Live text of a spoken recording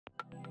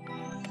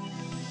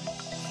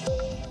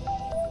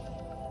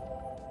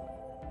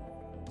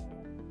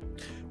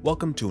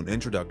Welcome to an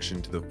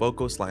introduction to the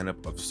Phocos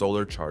lineup of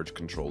solar charge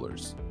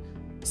controllers.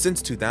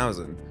 Since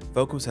 2000,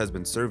 Phocos has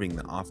been serving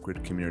the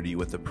off-grid community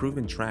with a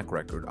proven track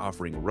record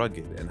offering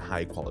rugged and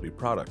high-quality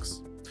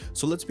products.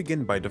 So let's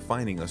begin by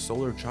defining a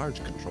solar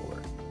charge controller.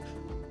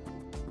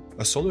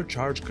 A solar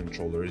charge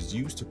controller is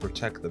used to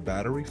protect the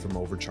battery from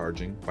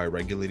overcharging by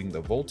regulating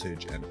the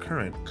voltage and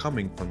current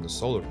coming from the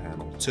solar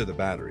panel to the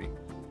battery.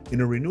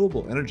 In a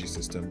renewable energy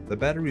system, the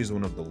battery is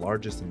one of the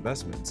largest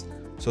investments,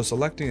 so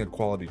selecting a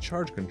quality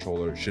charge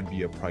controller should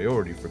be a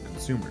priority for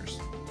consumers.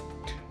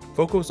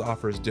 Phocos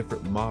offers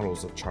different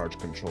models of charge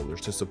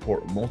controllers to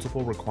support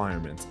multiple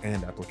requirements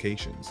and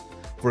applications.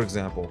 For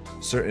example,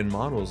 certain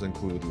models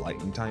include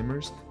lighting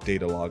timers,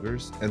 data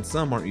loggers, and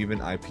some are even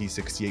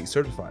IP68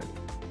 certified.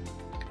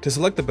 To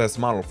select the best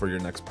model for your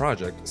next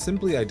project,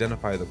 simply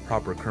identify the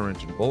proper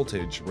current and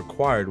voltage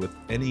required with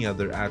any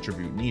other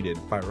attribute needed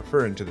by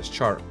referring to this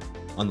chart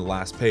on the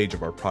last page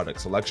of our product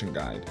selection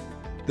guide.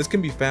 This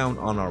can be found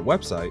on our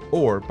website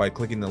or by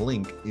clicking the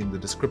link in the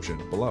description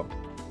below.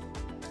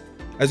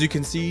 As you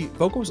can see,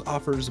 Phocos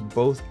offers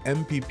both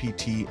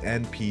MPPT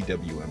and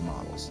PWM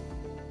models.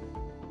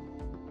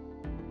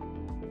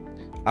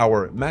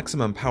 Our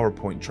maximum power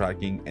point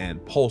tracking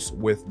and pulse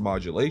width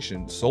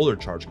modulation solar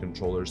charge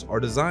controllers are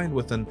designed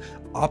with an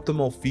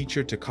optimal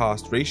feature to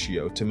cost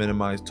ratio to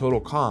minimize total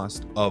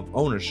cost of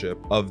ownership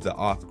of the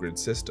off-grid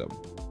system.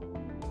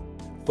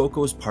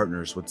 Phocos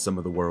partners with some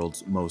of the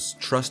world's most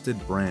trusted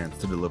brands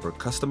to deliver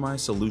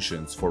customized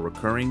solutions for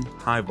recurring,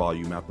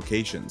 high-volume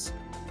applications.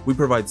 We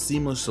provide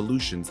seamless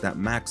solutions that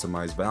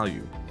maximize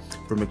value.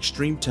 From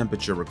extreme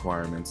temperature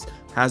requirements,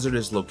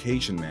 hazardous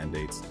location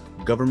mandates,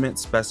 government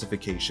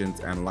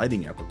specifications, and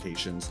lighting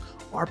applications,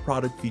 our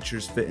product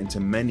features fit into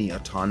many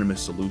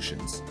autonomous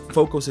solutions.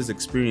 Phocos'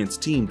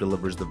 experienced team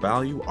delivers the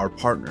value our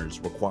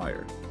partners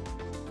require.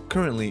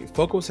 Currently,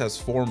 Phocos has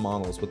 4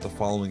 models with the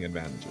following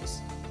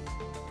advantages.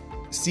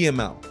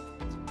 CML.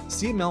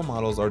 CML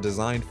models are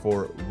designed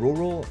for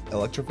rural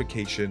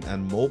electrification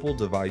and mobile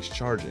device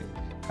charging,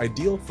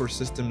 ideal for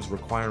systems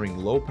requiring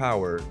low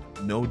power,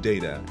 no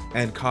data,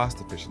 and cost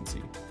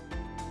efficiency.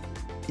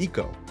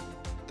 Eco.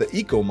 The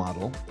Eco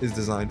model is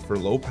designed for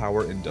low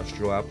power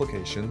industrial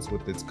applications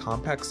with its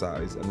compact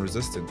size and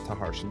resistant to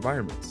harsh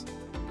environments.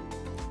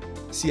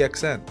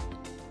 CXN.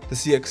 The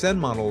CXN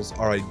models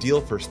are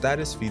ideal for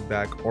status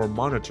feedback or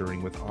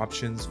monitoring with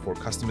options for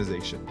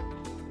customization.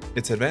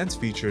 Its advanced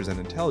features and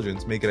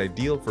intelligence make it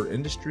ideal for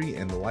industry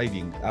and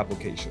lighting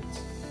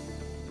applications.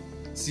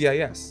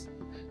 CIS.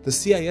 The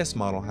CIS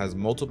model has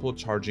multiple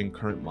charging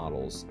current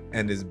models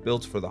and is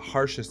built for the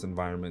harshest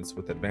environments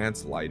with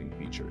advanced lighting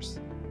features.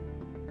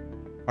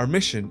 Our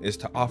mission is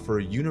to offer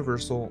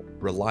universal,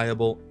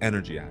 reliable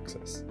energy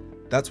access.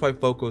 That's why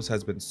Phocos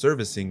has been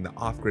servicing the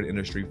off-grid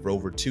industry for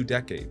over 2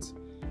 decades.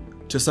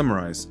 To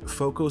summarize,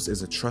 Phocos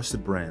is a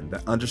trusted brand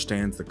that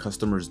understands the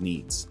customer's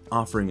needs,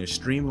 offering a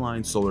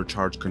streamlined solar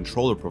charge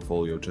controller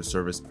portfolio to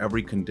service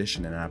every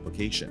condition and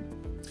application.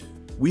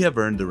 We have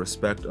earned the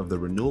respect of the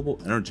renewable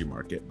energy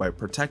market by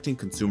protecting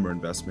consumer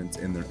investments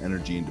in their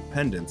energy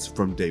independence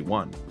from day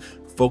one.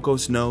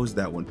 Phocos knows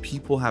that when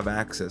people have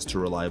access to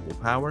reliable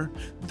power,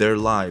 their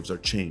lives are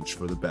changed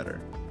for the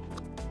better.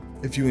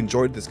 If you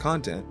enjoyed this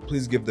content,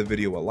 please give the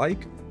video a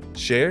like,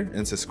 share,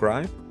 and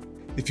subscribe.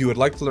 If you would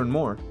like to learn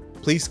more,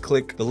 please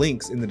click the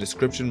links in the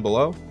description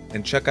below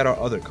and check out our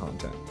other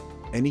content.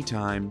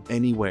 Anytime,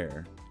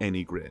 anywhere,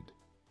 any grid.